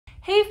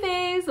Hey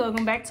Favs,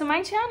 welcome back to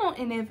my channel,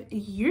 and if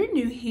you're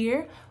new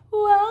here,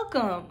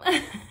 welcome.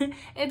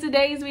 In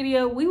today's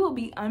video, we will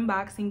be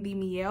unboxing the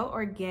Mielle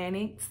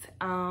Organics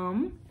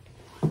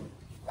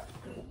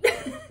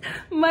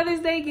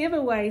Mother's Day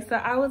giveaway. So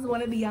I was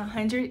one of the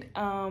 100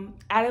 out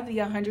of the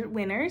 100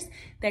 winners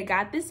that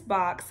got this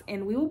box,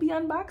 and we will be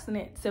unboxing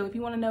it. So if you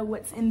want to know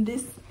what's in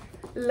this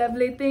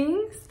lovely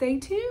thing,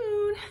 stay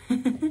tuned.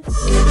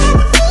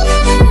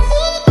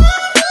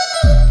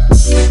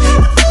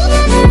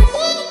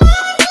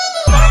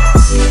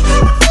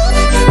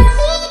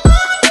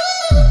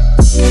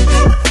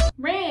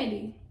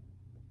 Randy,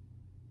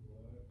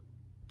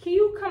 can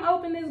you come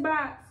open this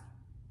box?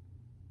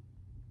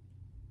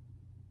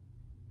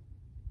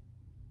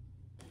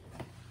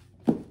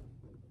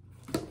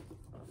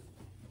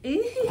 Ew.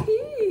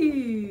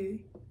 You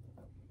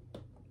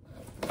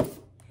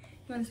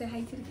want to say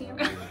hi to the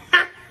camera?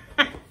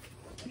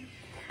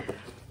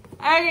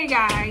 Okay,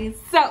 guys,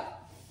 so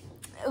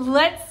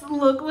let's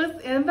look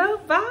what's in the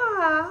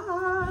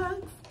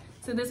box.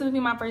 So this will be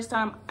my first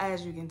time,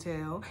 as you can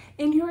tell,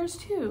 and yours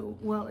too.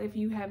 Well, if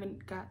you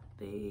haven't got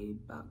the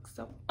box,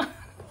 so.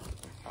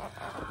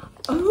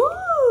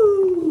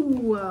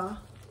 Ooh,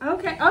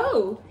 okay.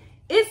 Oh,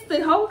 it's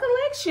the whole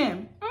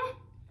collection.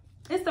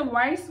 It's the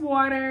rice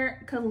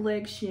water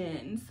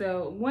collection.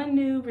 So one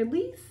new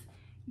release,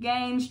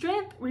 gain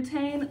strength,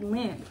 retain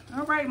length.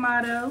 All right,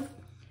 motto.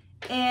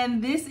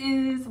 And this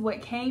is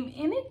what came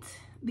in it,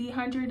 the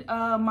 100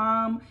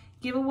 mom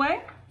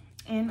giveaway,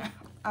 and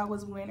I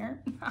was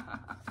winner.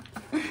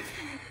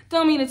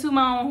 Don't mean to toot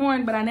my own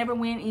horn, but I never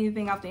win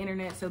anything off the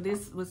internet, so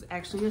this was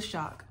actually a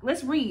shock.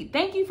 Let's read.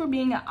 Thank you for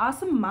being an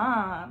awesome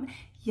mom.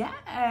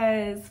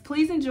 Yes,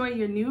 please enjoy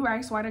your new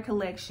rice water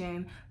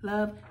collection.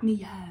 Love,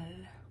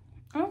 Mielle.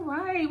 All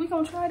right, we're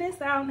gonna try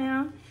this out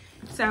now.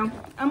 So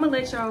I'm gonna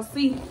let y'all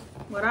see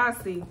what I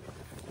see.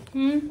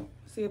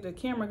 See if the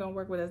camera gonna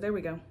work with us. There we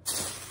go.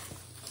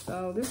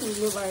 So this would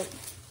look like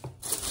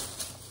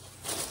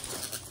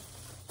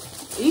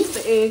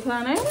Easter egg,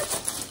 honey.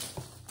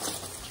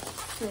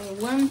 So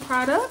one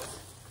product.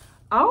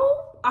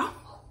 Oh,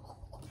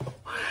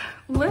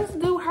 let's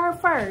do her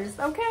first,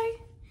 okay?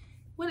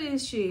 What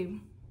is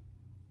she?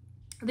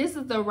 This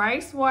is the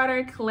rice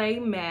water clay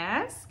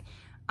mask.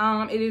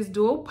 It is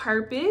dual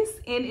purpose,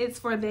 and it's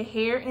for the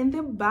hair and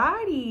the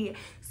body.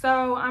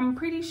 So I'm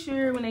pretty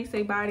sure when they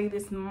say body,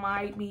 this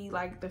might be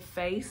like the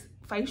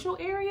facial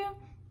area.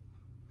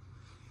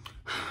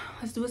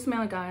 Let's do a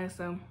smell, guys.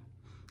 So,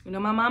 you know,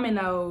 my mama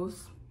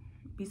knows,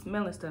 be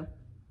smelling stuff.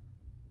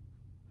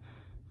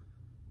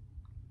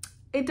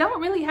 It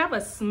don't really have a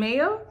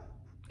smell.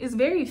 It's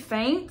very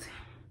faint.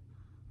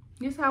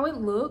 This is how it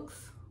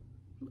looks.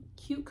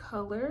 Cute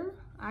color.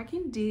 I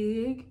can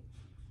dig.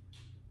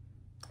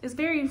 It's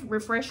very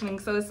refreshing.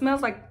 So it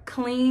smells like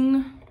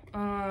clean.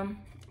 I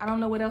don't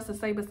know what else to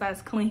say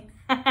besides clean.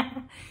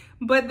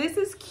 But this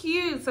is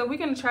cute. So we're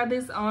gonna try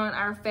this on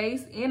our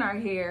face and our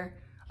hair.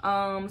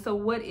 So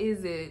what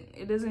is it?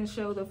 It doesn't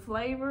show the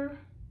flavor.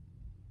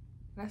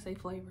 Did I say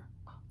flavor?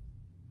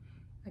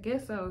 I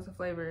guess so, it's a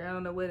flavor. I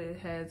don't know what it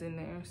has in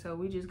there. So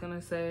we're just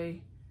gonna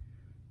say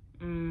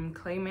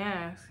clay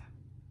mask.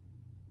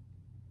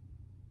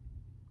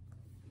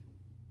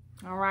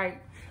 All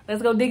right,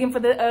 let's go digging for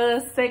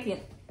the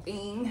second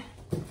thing.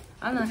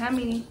 I don't know how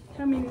many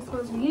is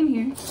supposed to be in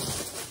here.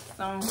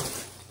 So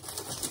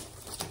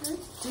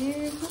let's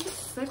dig for the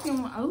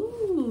second one.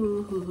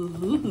 Ooh.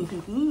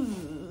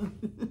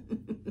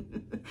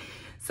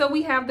 So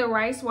we have the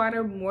rice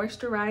water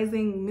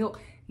moisturizing milk.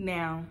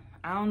 Now,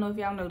 I don't know if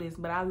y'all know this,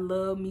 but I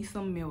love me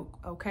some milk,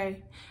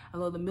 okay? I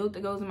love the milk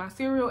that goes in my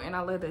cereal, and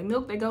I love the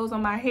milk that goes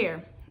on my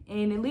hair.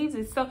 And it leaves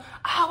it so,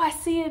 oh, I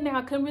see it now.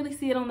 I couldn't really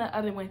see it on the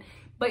other one.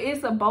 But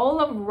it's a bowl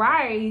of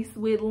rice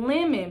with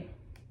lemon.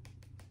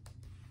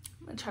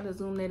 I'm gonna try to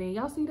zoom that in.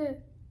 Y'all see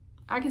that?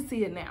 I can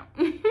see it now.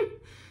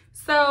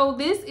 So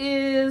this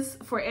is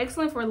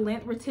excellent for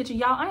length retention.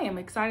 Y'all, I am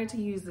excited to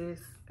use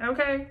this,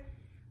 okay?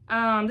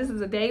 This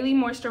is a daily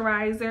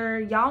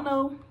moisturizer. Y'all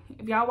know,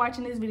 if y'all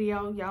watching this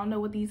video, y'all know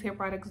what these hair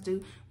products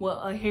do,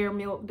 what a hair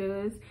milk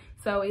does.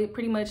 So it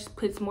pretty much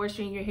puts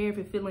moisture in your hair if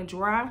you're feeling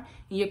dry and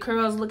your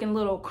curls looking a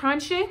little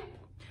crunchy.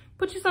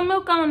 Put you some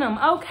milk on them,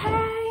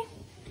 okay?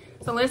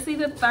 So let's see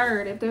the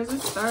third, if there's a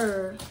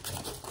third.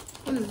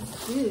 What is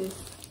this?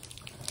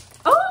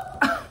 Oh!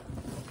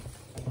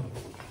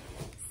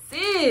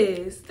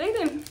 Sis, they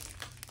didn't,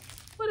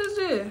 what is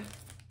this?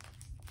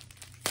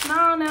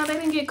 No, they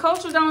didn't get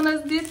cultured on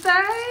us this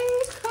side.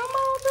 Come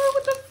on, girl,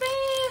 with the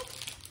fan.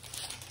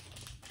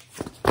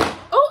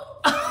 Oh!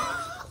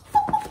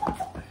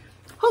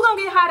 Who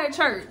gonna get hot at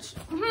church?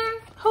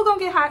 Who gonna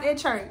get hot at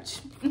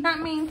church?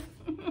 Not me.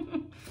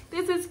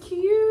 This is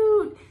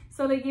cute.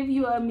 So they give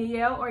you a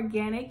Mielle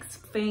Organics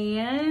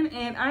fan,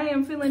 and I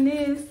am feeling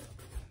this.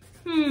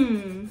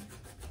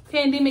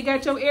 Pandemic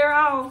got your ear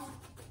off.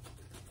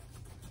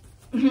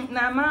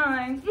 Not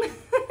mine.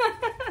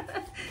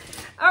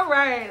 All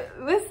right,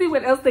 let's see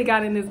what else they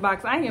got in this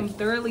box. I am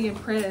thoroughly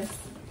impressed.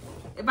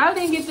 If I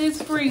didn't get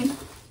this free,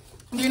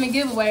 during the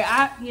giveaway.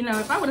 You know,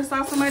 if I would have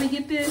saw somebody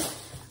get this,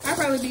 I'd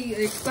probably be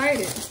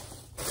excited.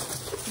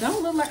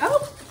 Don't look like,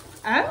 oh.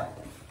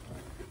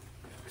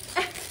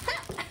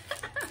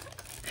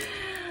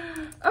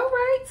 All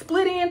right,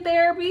 split end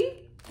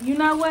therapy. You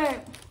know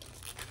what?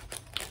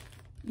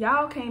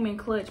 Y'all came in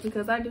clutch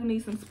because I do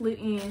need some split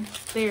end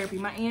therapy.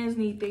 My ends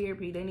need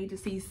therapy. They need to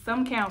see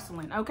some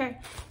counseling, okay?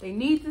 They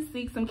need to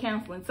seek some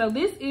counseling. So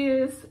this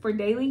is for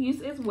daily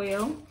use as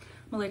well. I'm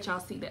gonna let y'all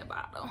see that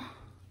bottle.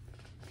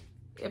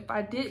 If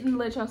I didn't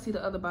let y'all see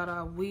the other bottle,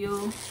 I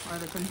will, or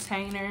the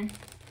container.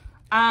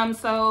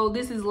 So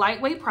this is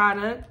lightweight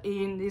product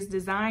and is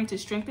designed to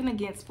strengthen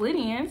against split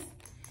ends.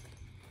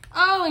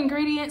 Oh,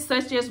 ingredients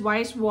such as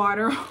rice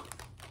water,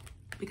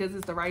 because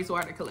it's the rice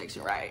water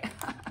collection, right?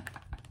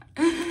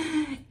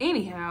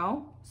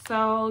 Anyhow,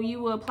 so you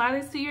will apply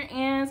this to your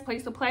ends,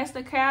 place a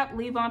plastic cap,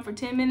 leave on for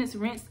 10 minutes,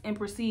 rinse, and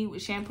proceed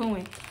with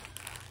shampooing.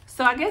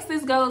 So I guess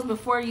this goes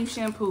before you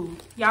shampoo.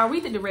 Y'all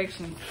read the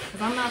directions,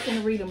 because I'm not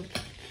gonna read them.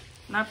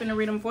 Not gonna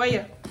read them for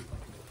you.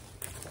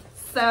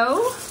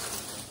 So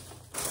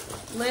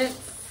let's,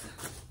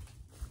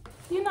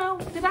 you know,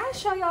 did I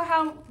show y'all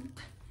how?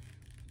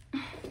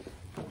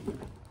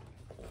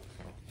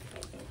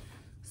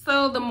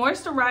 So the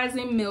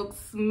moisturizing milk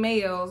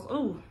smells,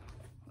 ooh,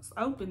 let's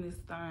open this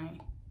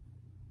thing.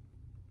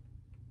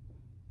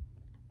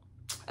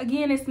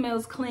 Again, it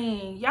smells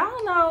clean.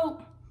 Y'all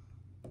know,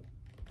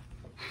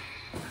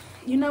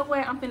 you know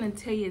what? I'm finna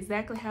tell you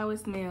exactly how it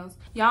smells.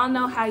 Y'all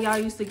know how y'all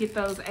used to get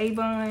those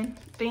Avon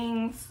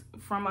things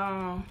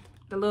from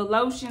the little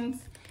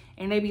lotions,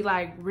 and they be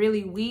like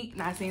really weak.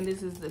 Not saying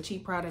this is a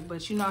cheap product,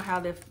 but you know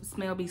how the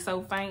smell be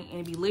so faint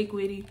and it be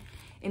liquidy,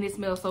 and it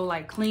smells so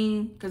like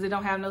clean because it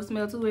don't have no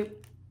smell to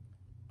it.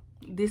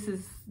 This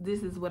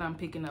is what I'm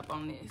picking up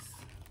on this.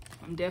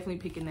 I'm definitely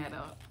picking that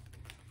up.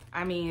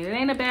 I mean, it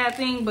ain't a bad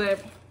thing,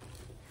 but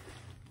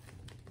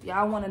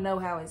y'all want to know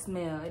how it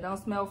smells. It don't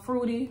smell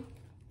fruity.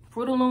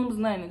 Fruit Looms,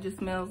 nothing. It just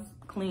smells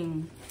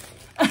clean.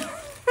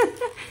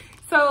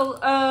 So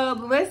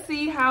let's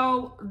see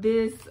how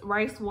this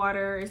rice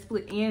water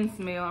split end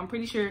smell. I'm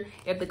pretty sure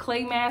if the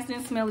clay mask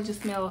didn't smell, it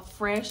just smelled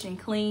fresh and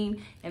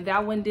clean, and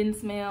that one didn't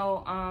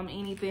smell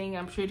anything.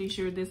 I'm pretty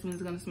sure this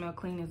one's gonna smell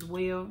clean as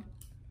well.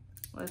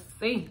 Let's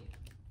see.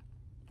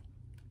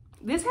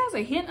 This has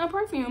a hint of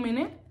perfume in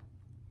it.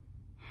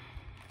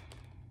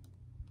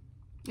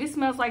 It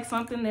smells like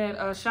something that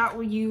a shop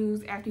will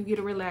use after you get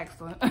a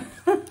relaxer.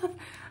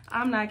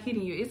 I'm not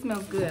kidding you. It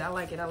smells good. I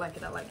like it. I like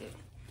it. I like it.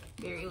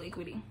 Very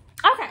liquidy.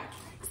 Okay,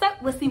 so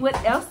let's see what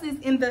else is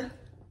in the.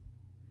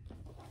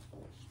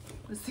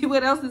 Let's see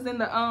what else is in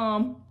the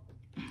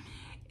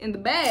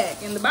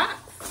bag, in the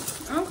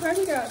box. Okay,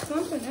 we got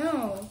something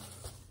else.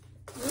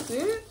 That's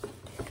it.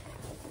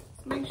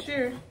 Let's make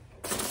sure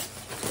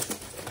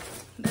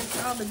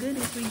that's all the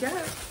goodies we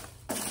got.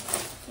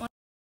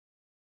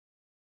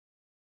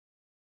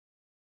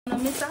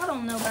 Don't miss out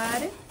on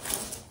nobody.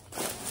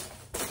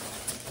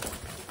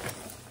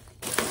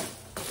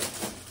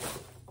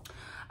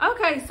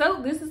 Okay,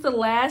 so this is the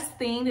last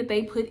thing that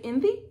they put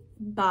in the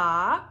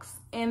box,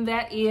 and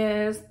that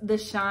is the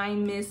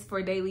Shine Mist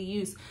for daily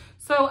use.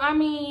 So, I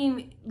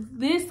mean,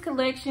 this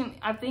collection,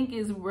 I think,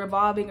 is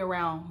revolving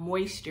around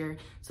moisture.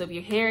 So if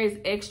your hair is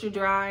extra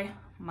dry,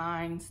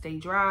 mine stay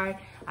dry.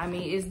 I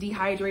mean, it's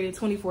dehydrated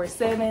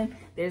 24/7.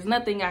 There's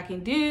nothing I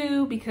can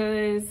do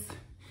because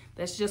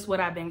that's just what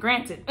I've been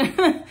granted.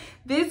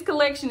 This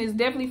collection is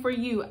definitely for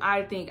you,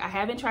 I think. I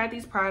haven't tried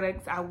these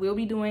products. I will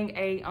be doing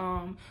a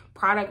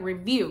product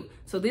review.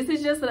 So this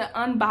is just an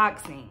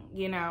unboxing,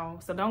 you know.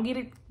 So don't get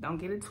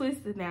it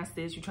twisted now,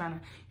 sis. You're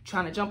trying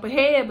to jump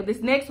ahead, but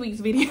this next week's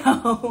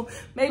video,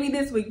 maybe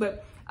this week,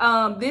 but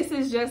this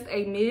is just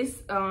a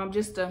mist,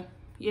 just to,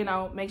 you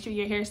know, make sure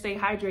your hair stay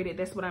hydrated.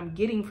 That's what I'm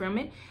getting from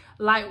it.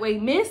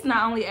 Lightweight mist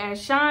not only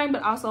adds shine,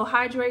 but also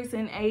hydrates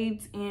and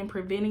aids in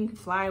preventing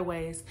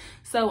flyaways.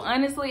 So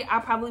honestly, I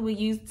probably would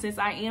use, since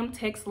I am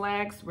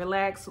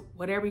relax,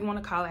 whatever you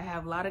want to call it. I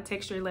have a lot of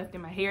texture left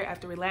in my hair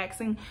after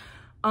relaxing.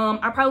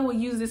 I probably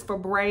would use this for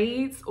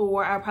braids,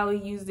 or I probably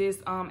use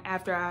this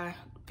after I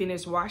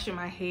finish washing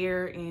my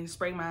hair and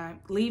spray my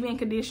leave-in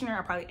conditioner.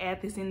 I probably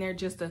add this in there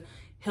just to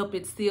help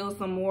it seal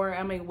some more.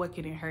 I mean, what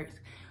can it hurt?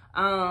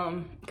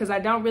 Because I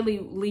don't really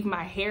leave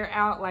my hair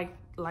out like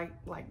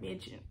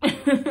mentioned.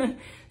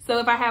 So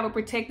if I have a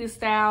protective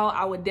style,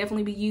 I would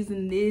definitely be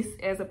using this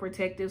as a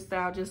protective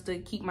style just to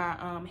keep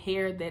my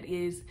hair that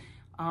is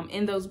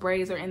in those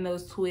braids or in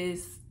those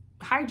twists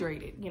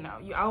hydrated. You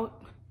know,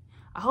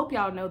 I hope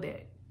y'all know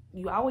that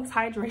you always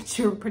hydrate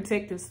your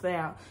protective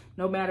style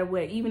no matter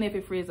what, even if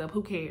it frizz up,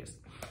 who cares?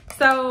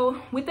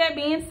 So with that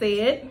being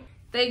said,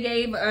 they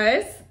gave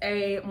us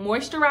a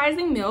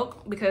moisturizing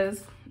milk,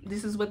 because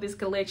this is what this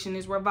collection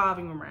is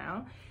revolving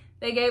around.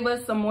 They gave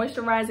us some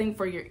moisturizing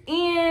for your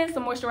ends,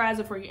 some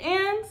moisturizer for your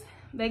ends.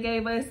 They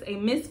gave us a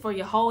mist for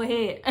your whole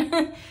head.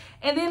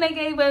 And then they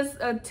gave us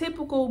a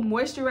typical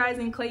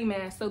moisturizing clay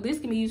mask. So this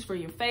can be used for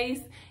your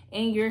face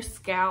and your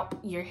scalp,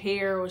 your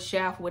hair or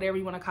shaft, whatever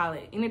you want to call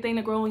it. Anything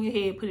that grows on your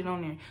head, put it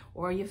on there,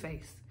 or your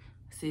face.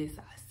 Sis,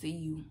 I see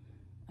you.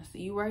 I see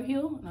you right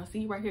here, and I see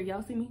you right here.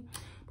 Y'all see me?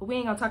 But we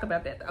ain't gonna talk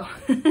about that though.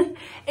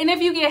 And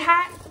if you get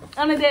hot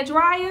under that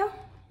dryer,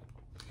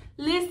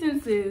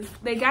 listen sis,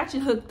 they got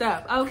you hooked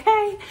up,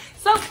 okay?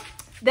 So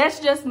that's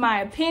just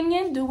my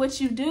opinion. Do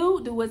what you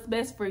do what's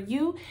best for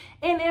you.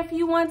 And if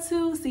you want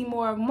to see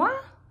more of moi,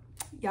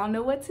 y'all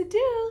know what to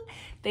do.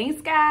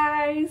 Thanks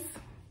guys.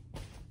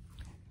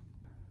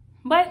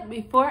 But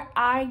before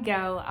I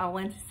go, I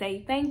want to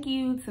say thank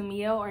you to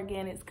Mielle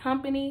Organics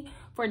Company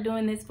for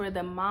doing this for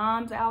the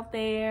moms out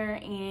there.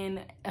 And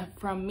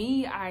from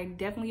me, I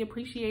definitely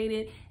appreciate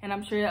it. And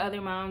I'm sure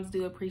other moms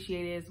do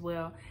appreciate it as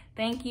well.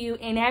 Thank you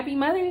and happy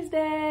Mother's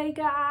Day,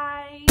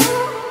 guys.